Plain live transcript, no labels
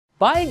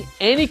Buying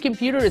any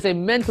computer is a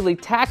mentally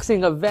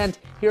taxing event.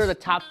 Here are the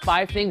top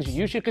 5 things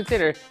you should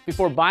consider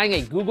before buying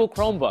a Google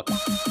Chromebook.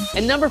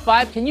 And number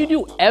 5, can you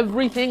do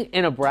everything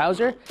in a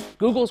browser?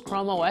 Google's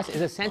Chrome OS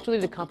is essentially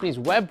the company's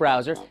web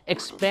browser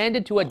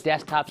expanded to a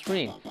desktop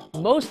screen.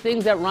 Most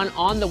things that run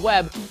on the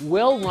web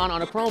will run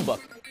on a Chromebook.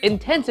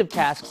 Intensive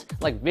tasks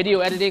like video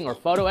editing or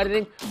photo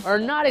editing are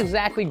not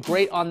exactly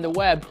great on the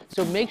web,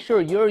 so make sure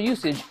your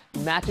usage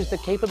matches the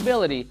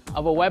capability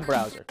of a web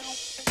browser.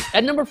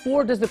 At number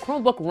 4, does the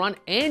Chromebook run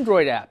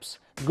Android apps?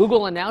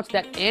 Google announced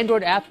that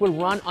Android apps would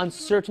run on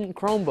certain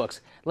Chromebooks.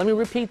 Let me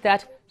repeat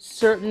that,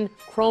 certain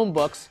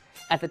Chromebooks.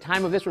 At the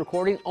time of this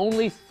recording,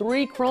 only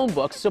 3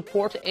 Chromebooks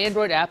support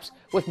Android apps,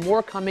 with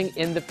more coming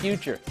in the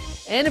future.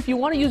 And if you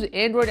want to use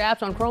Android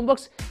apps on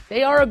Chromebooks,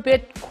 they are a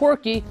bit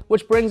quirky,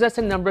 which brings us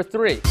to number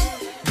 3.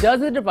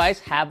 Does the device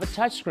have a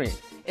touchscreen?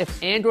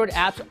 If Android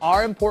apps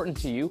are important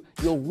to you,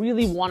 you'll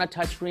really want a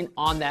touchscreen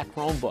on that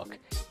Chromebook.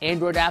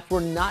 Android apps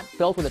were not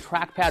built with a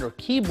trackpad or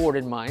keyboard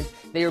in mind.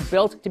 They are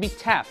built to be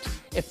tapped.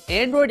 If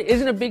Android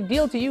isn't a big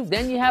deal to you,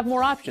 then you have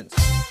more options.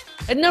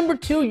 At number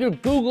 2, your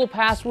Google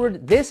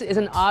password. This is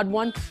an odd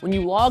one. When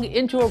you log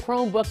into a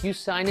Chromebook, you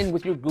sign in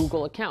with your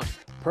Google account.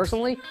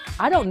 Personally,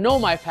 I don't know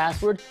my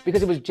password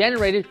because it was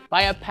generated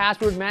by a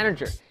password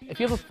manager. If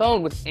you have a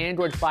phone with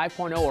Android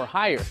 5.0 or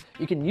higher,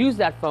 you can use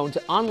that phone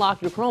to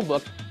unlock your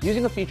Chromebook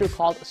using a feature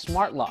called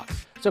Smart Lock.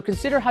 So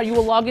consider how you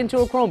will log into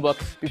a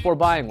Chromebook before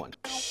buying one.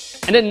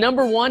 And then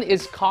number 1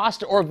 is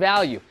cost or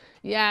value.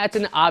 Yeah, it's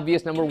an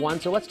obvious number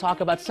 1, so let's talk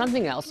about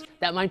something else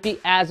that might be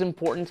as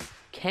important.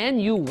 Can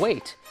you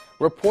wait?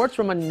 Reports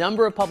from a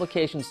number of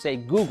publications say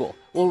Google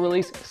will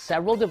release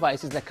several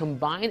devices that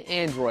combine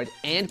Android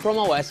and Chrome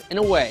OS in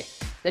a way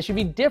that should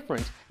be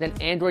different than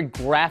Android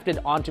grafted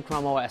onto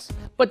Chrome OS.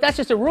 But that's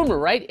just a rumor,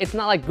 right? It's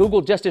not like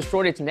Google just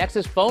destroyed its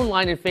Nexus phone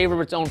line in favor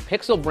of its own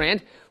Pixel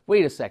brand.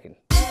 Wait a second.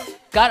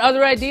 Got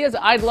other ideas?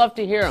 I'd love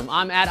to hear them.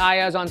 I'm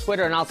 @Ayaz on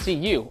Twitter, and I'll see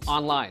you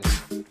online.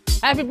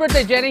 Happy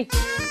birthday, Jenny!